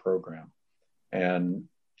to our program. And,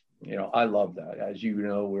 I love that. As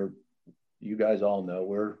you guys all know,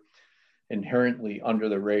 we're inherently under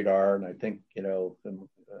the radar. And I think,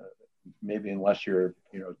 maybe unless you're,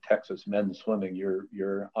 Texas men's swimming,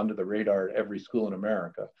 you're under the radar at every school in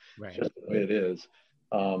America. Right. Just the way it is.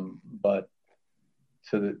 But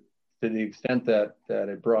to the extent that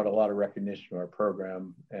it brought a lot of recognition to our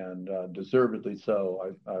program, and deservedly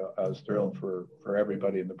so, I was thrilled for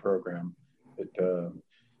everybody in the program. For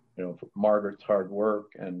Margaret's hard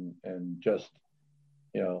work and just,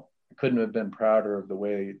 I couldn't have been prouder of the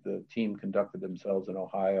way the team conducted themselves in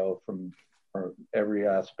Ohio from every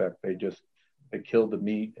aspect. They killed the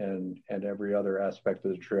meet and every other aspect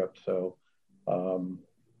of the trip. So,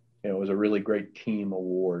 it was a really great team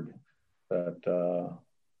award that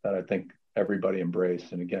I think everybody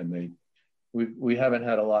embraced. And again, we haven't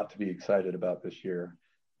had a lot to be excited about this year,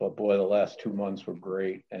 but boy, the last 2 months were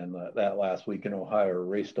great. And that last week in Ohio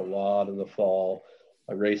erased a lot of the fall,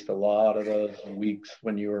 erased a lot of those weeks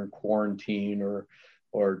when you were in quarantine or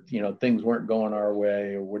things weren't going our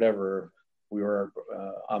way or whatever. We were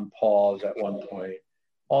on pause at one point.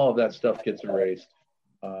 All of that stuff gets erased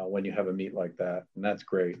when you have a meet like that. And that's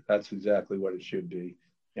great. That's exactly what it should be.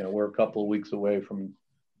 We're a couple of weeks away from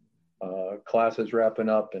classes wrapping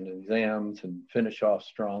up and exams and finish off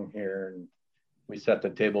strong here. And we set the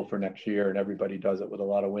table for next year, and everybody does it with a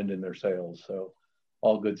lot of wind in their sails. So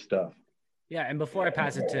all good stuff. Yeah. And before I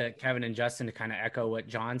pass it to Kevin and Justin to kind of echo what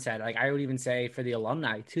John said, like I would even say for the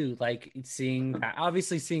alumni too, like seeing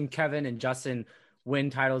Kevin and Justin win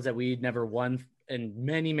titles that we'd never won in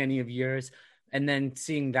many, many of years. And then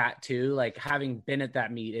seeing that too, like having been at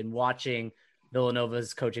that meet and watching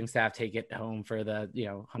Villanova's coaching staff take it home for the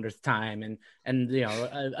 100th time, and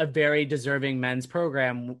a very deserving men's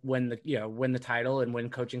program win the title and win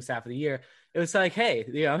coaching staff of the year. It was like, hey,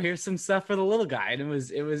 here's some stuff for the little guy, and it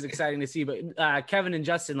was exciting to see. But Kevin and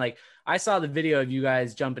Justin, like, I saw the video of you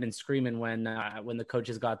guys jumping and screaming when the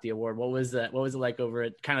coaches got the award. What was it like over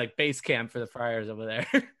at kind of like base camp for the Friars over there?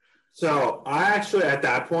 So I actually, at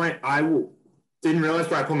that point, didn't realize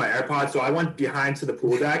where I put my AirPods, so I went behind to the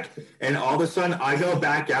pool deck, and all of a sudden I go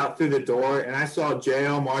back out through the door, and I saw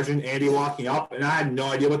JL, Margin, Andy walking up, and I had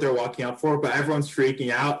no idea what they were walking up for, but everyone's freaking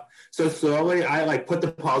out. So slowly I like put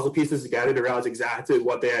the puzzle pieces together to realize exactly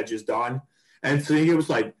what they had just done. And so it was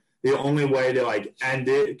like the only way to like end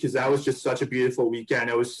it, because that was just such a beautiful weekend.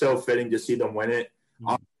 It was so fitting to see them win it.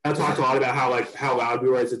 I talked a lot about how loud we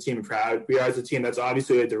were as a team and proud we are as a team. That's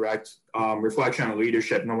obviously a direct reflection on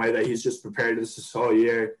leadership in the way that he's just prepared this whole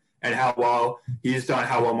year, and how well he's done,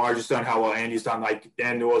 how well Marge has done, how well Andy's done, like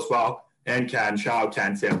Dan Newell as well, and Ken. Shout out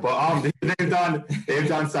Ken too. But they've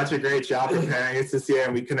done such a great job preparing us this year,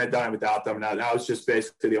 and we couldn't have done it without them. Now that was just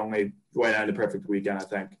basically the only way to end a perfect weekend, I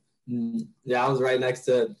think. Yeah, I was right next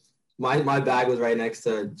to my bag was right next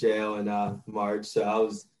to JL and Marge, so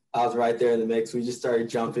I was right there in the mix. We just started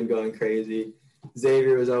jumping, going crazy.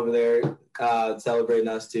 Xavier was over there celebrating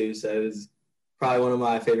us too. So it was probably one of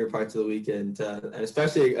my favorite parts of the weekend, and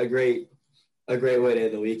especially a great way to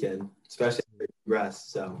end the weekend, especially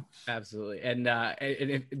rest. So absolutely. And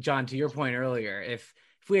if, John, to your point earlier, if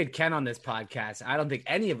we had Ken on this podcast, I don't think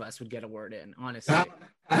any of us would get a word in, honestly.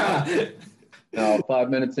 No, 5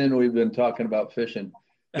 minutes in, we've been talking about fishing.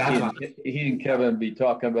 He and Kevin be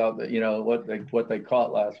talking about what they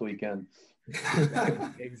caught last weekend.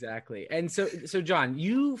 Exactly. And so John,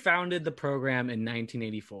 you founded the program in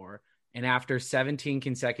 1984, and after 17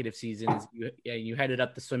 consecutive seasons, you headed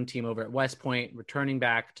up the swim team over at West Point, returning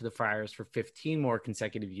back to the Friars for 15 more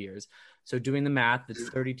consecutive years. So doing the math, it's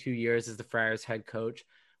 32 years as the Friars head coach.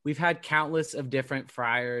 We've had countless of different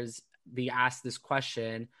Friars be asked this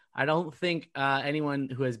question. I don't think anyone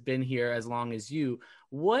who has been here as long as you,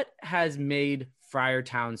 what has made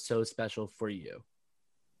Friartown so special for you?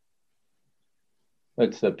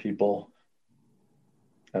 It's the people.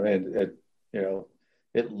 I mean,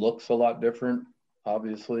 it looks a lot different.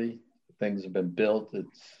 Obviously, things have been built.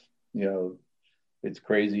 It's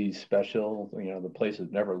crazy special. The place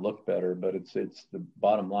has never looked better, but it's the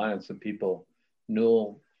bottom line. It's the people.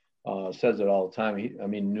 Newell says it all the time.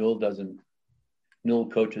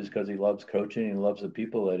 Newell coaches because he loves coaching. He loves the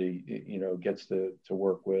people that he gets to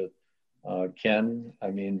work with. Ken,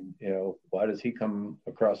 why does he come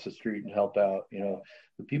across the street and help out? The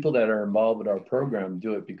people that are involved with our program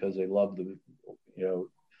do it because they love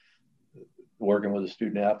working with the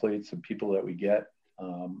student athletes and people that we get.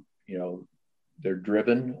 They're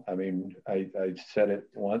driven. I mean, I said it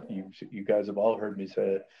once. You guys have all heard me say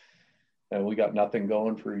it. And we got nothing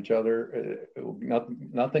going for each other,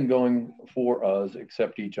 nothing going for us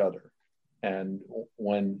except each other. And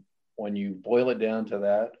when you boil it down to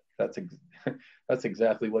that, that's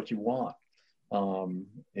exactly what you want. You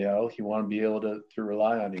want to be able to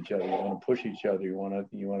rely on each other. You want to push each other. You want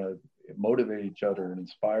to motivate each other and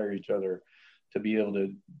inspire each other to be able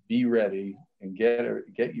to be ready and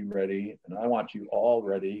get you ready. And I want you all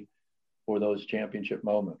ready for those championship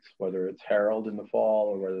moments, whether it's Herald in the fall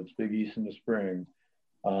or whether it's Big East in the spring.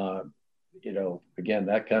 Again,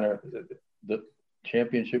 that kind of the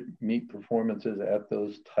championship meet performances at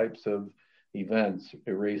those types of events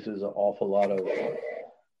erases an awful lot of,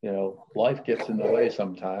 life gets in the way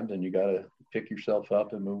sometimes, and you got to pick yourself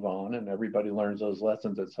up and move on. And everybody learns those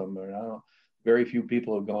lessons at some point. Very few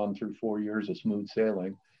people have gone through 4 years of smooth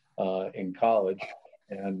sailing in college,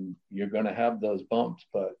 and you're going to have those bumps,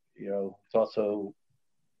 but it's also,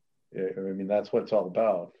 that's what it's all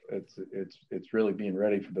about. It's really being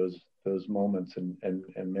ready for those moments and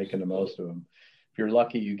making the most of them. If you're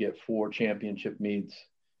lucky, you get 4 championship meets,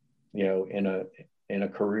 in a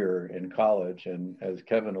career in college. And as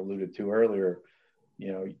Kevin alluded to earlier,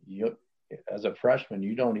 you as a freshman,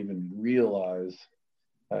 you don't even realize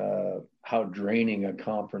how draining a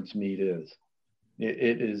conference meet is.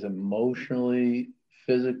 It is emotionally,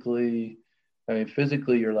 physically.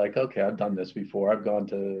 Physically, you're like, okay, I've done this before. I've gone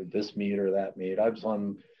to this meet or that meet. I've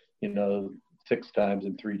swum, 6 times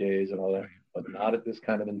in 3 days and all that, but not at this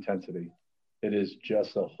kind of intensity. It is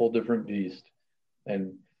just a whole different beast.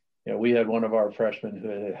 And, we had one of our freshmen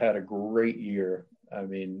who had a great year.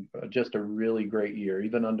 Just a really great year,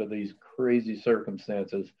 even under these crazy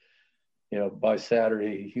circumstances. By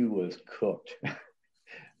Saturday, he was cooked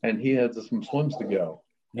and he had some swims to go.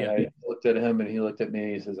 Yeah. I looked at him and he looked at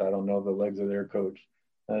me. He says, I don't know, the legs are there, coach.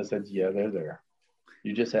 And I said, yeah, they're there.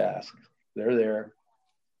 You just ask. They're there.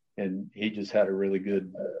 And he just had a really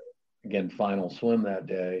good, again, final swim that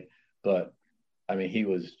day. But, I mean, he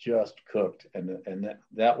was just cooked. And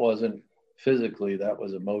that wasn't physically, that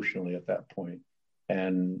was emotionally at that point.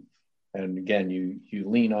 And again, you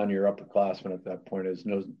lean on your upperclassmen at that point. It's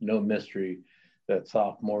no mystery that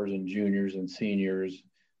sophomores and juniors and seniors,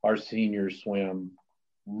 our seniors swam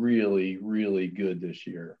really, really good this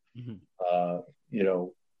year. You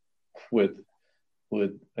know, with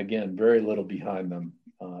again, very little behind them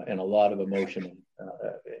and a lot of emotion.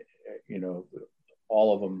 You know,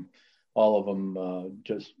 all of them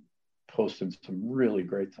just posted some really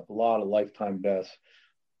great, a lot of lifetime bests.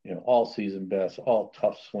 You know, all season best, all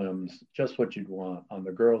tough swims, just what you'd want on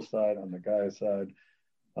the girls' side, on the guys' side,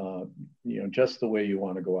 you know, just the way you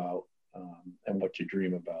want to go out and what you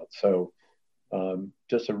dream about. So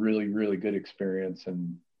just a really, really good experience.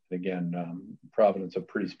 And again, Providence, a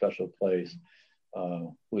pretty special place.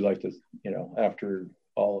 We like to, you know, after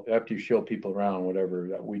you show people around, whatever,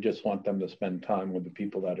 that we just want them to spend time with the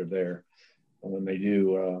people that are there. And when they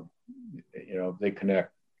do, you know, they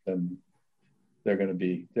connect, then they're going to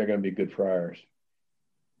be good Friars.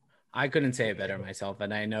 I couldn't say it better myself,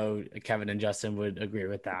 and I know Kevin and Justin would agree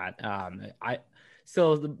with that. I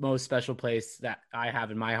still the most special place that I have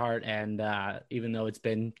in my heart, and even though it's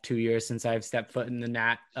been 2 years since I've stepped foot in the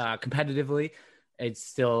Nat competitively, it's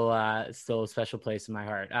still a special place in my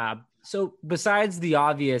heart. So besides the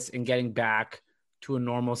obvious in getting back to a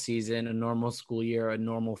normal season, a normal school year, a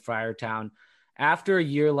normal Friartown, after a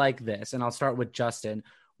year like this, and I'll start with Justin,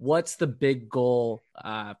 what's the big goal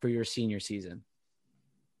for your senior season?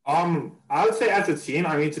 I would say as a team,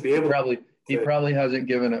 I mean, to be able he probably hasn't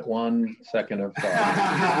given it 1 second of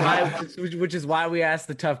thought. which is why we ask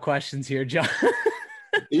the tough questions here, John.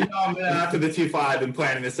 You know, man, after the 2-5, I've been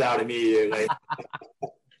planning this out immediately.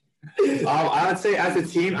 I would say as a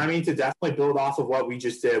team, I mean, to definitely build off of what we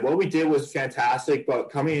just did. What we did was fantastic, but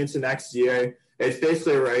coming into next year, it's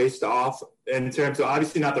basically erased off in terms of,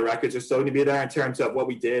 obviously not the records are still going to be there in terms of what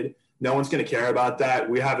we did. No one's going to care about that.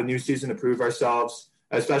 We have a new season to prove ourselves,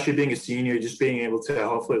 especially being a senior, just being able to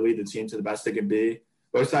hopefully lead the team to the best it can be.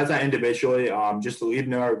 But besides that, individually, just to leave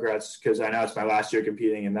no regrets, because I know it's my last year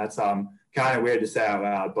competing, and that's kind of weird to say out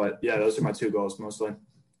loud. But yeah, those are my 2 goals mostly.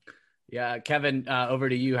 Yeah, Kevin, over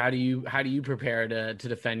to you. How do you prepare to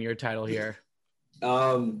defend your title here?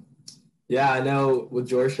 Yeah, I know with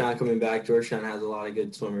Georgetown coming back, Georgetown has a lot of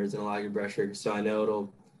good swimmers and a lot of good breaststrickers, so I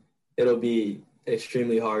know it'll be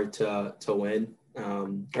extremely hard to win.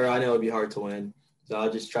 Or I know it'll be hard to win. So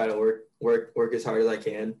I'll just try to work as hard as I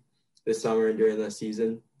can this summer and during the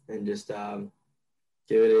season, and just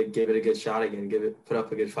give it a good shot again. Put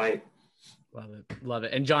up a good fight. Love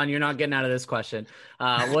it. And John, you're not getting out of this question.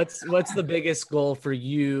 What's the biggest goal for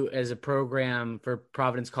you as a program for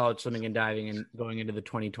Providence College Swimming and Diving and going into the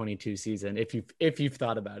 2022 season, if you've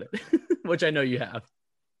thought about it, which I know you have?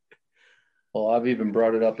 Well, I've even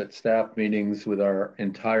brought it up at staff meetings with our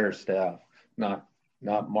entire staff, not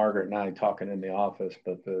Margaret and I talking in the office,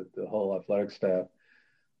 but the whole athletic staff.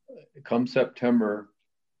 Come September,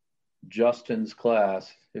 Justin's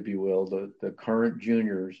class, if you will, the current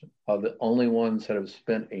juniors are the only ones that have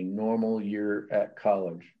spent a normal year at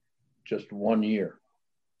college, just 1 year,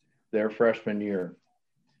 their freshman year.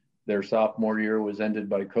 Their sophomore year was ended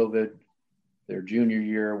by COVID. Their junior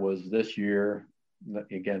year was this year.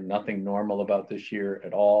 Again, nothing normal about this year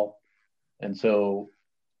at all. And so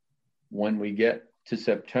when we get to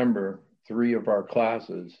September, 3 of our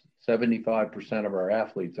classes, 75% of our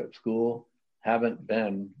athletes at school haven't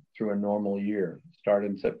been through a normal year. Start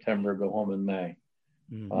in September, go home in May,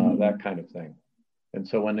 that kind of thing. And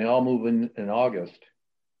so when they all move in August,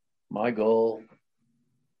 my goal,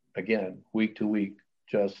 again, week to week,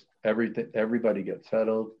 just everybody gets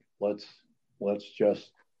settled. Let's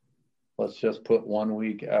just put 1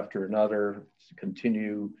 week after another,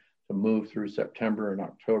 continue to move through September and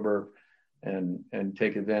October, and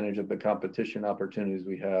take advantage of the competition opportunities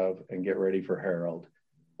we have and get ready for Herald.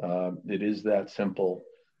 It is that simple.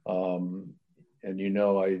 And you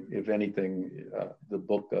know, if anything, the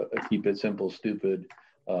book, Keep It Simple, Stupid,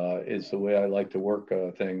 is the way I like to work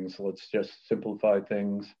things. Let's just simplify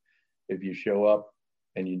things. If you show up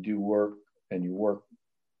and you do work and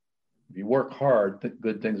if you work hard,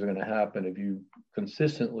 good things are going to happen. If you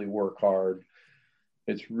consistently work hard,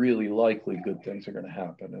 it's really likely good things are going to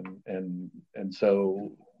happen. And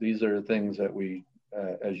so these are the things that we,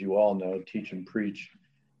 as you all know, teach and preach,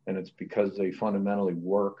 and it's because they fundamentally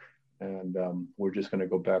work. And we're just going to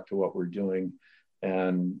go back to what we're doing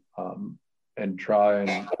and try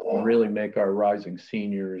and really make our rising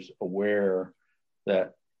seniors aware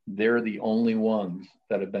that they're the only ones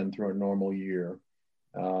that have been through a normal year.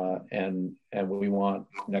 And we want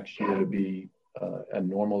next year to be a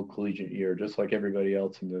normal collegiate year, just like everybody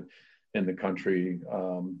else in the country.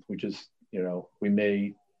 We just, we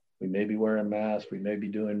may be wearing masks, we may be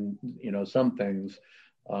doing, some things,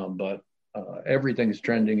 but everything's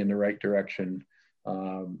trending in the right direction.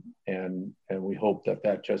 And we hope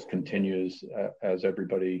that just continues as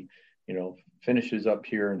everybody, finishes up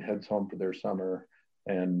here and heads home for their summer.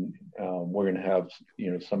 And we're going to have,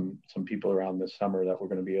 some people around this summer that we're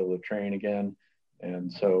going to be able to train again.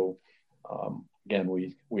 And so, again,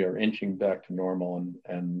 we are inching back to normal,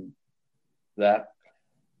 and that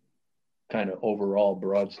kind of overall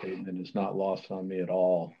broad statement is not lost on me at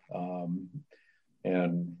all.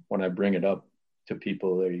 And when I bring it up to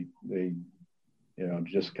people, they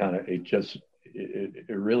just kind of, it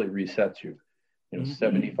really resets you.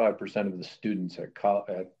 75% of the students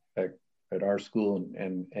at our school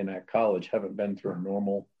and at college haven't been through a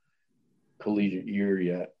normal collegiate year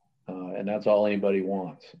yet. And that's all anybody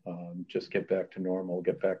wants. Just get back to normal,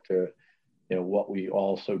 get back to, what we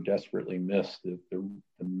all so desperately miss, the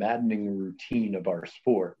maddening routine of our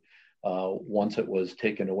sport. Once it was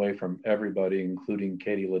taken away from everybody, including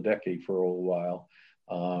Katie Ledecky for a little while,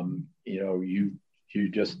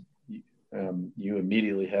 you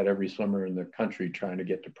immediately had every swimmer in the country trying to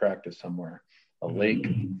get to practice somewhere, a lake,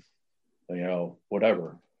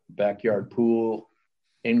 whatever, backyard pool,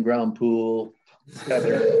 in-ground pool,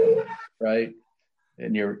 right?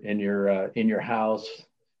 In your house,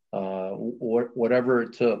 whatever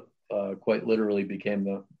it took, quite literally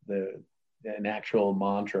became an actual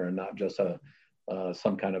mantra and not just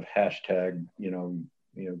some kind of hashtag,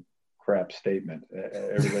 crap statement.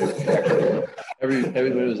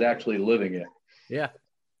 Everybody was actually living it. Yeah.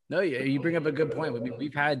 No, you bring up a good point.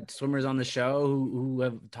 We've had swimmers on the show who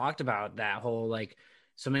have talked about that whole, like,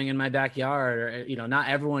 swimming in my backyard, or, not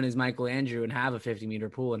everyone is Michael Andrew and have a 50-meter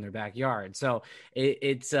pool in their backyard. So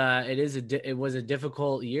it was a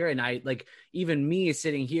difficult year. And even me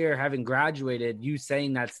sitting here, having graduated, you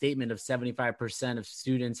saying that statement of 75% of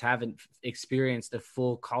students haven't experienced a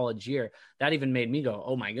full college year, that even made me go,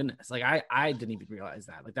 oh my goodness. Like I didn't even realize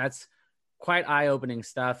that. Like, that's quite eye-opening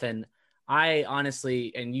stuff. And I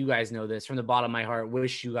honestly, and you guys know this, from the bottom of my heart,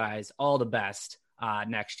 wish you guys all the best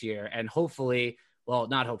next year. And hopefully, well,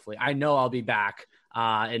 not hopefully, I know I'll be back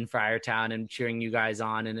in Friartown and cheering you guys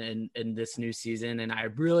on in this new season. And I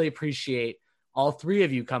really appreciate all three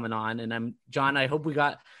of you coming on. And John, I hope we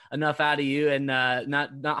got enough out of you and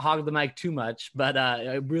not hog the mic too much, but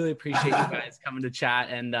I really appreciate you guys coming to chat,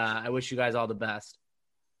 and I wish you guys all the best.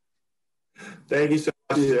 Thank you so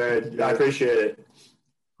much, Jared. I appreciate it.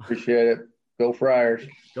 Appreciate it. Go Friars.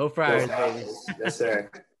 Go Friars, baby. Yes, sir.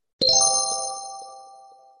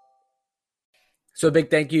 So a big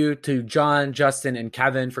thank you to John, Justin, and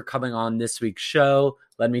Kevin for coming on this week's show.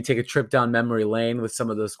 Let me take a trip down memory lane with some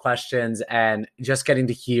of those questions and just getting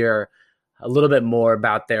to hear a little bit more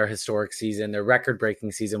about their historic season. Their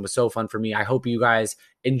record-breaking season was so fun for me. I hope you guys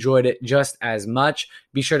enjoyed it just as much.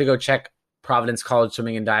 Be sure to go check Providence College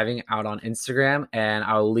Swimming and Diving out on Instagram, and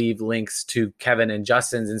I'll leave links to Kevin and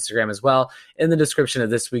Justin's Instagram as well in the description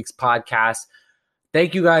of this week's podcast.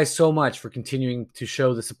 Thank you guys so much for continuing to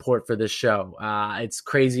show the support for this show. It's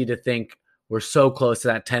crazy to think we're so close to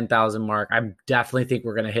that 10,000 mark. I definitely think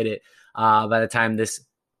we're going to hit it by the time this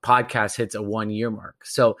podcast hits a 1-year mark.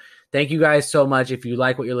 So thank you guys so much. If you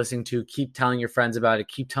like what you're listening to, keep telling your friends about it.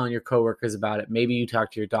 Keep telling your coworkers about it. Maybe you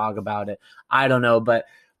talk to your dog about it. I don't know, but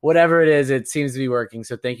whatever it is, it seems to be working.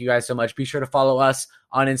 So thank you guys so much. Be sure to follow us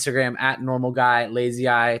on Instagram at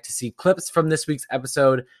NormalGuyLazyEye to see clips from this week's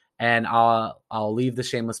episode. And I'll leave the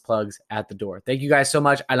shameless plugs at the door. Thank you guys so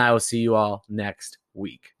much, and I will see you all next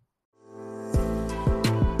week.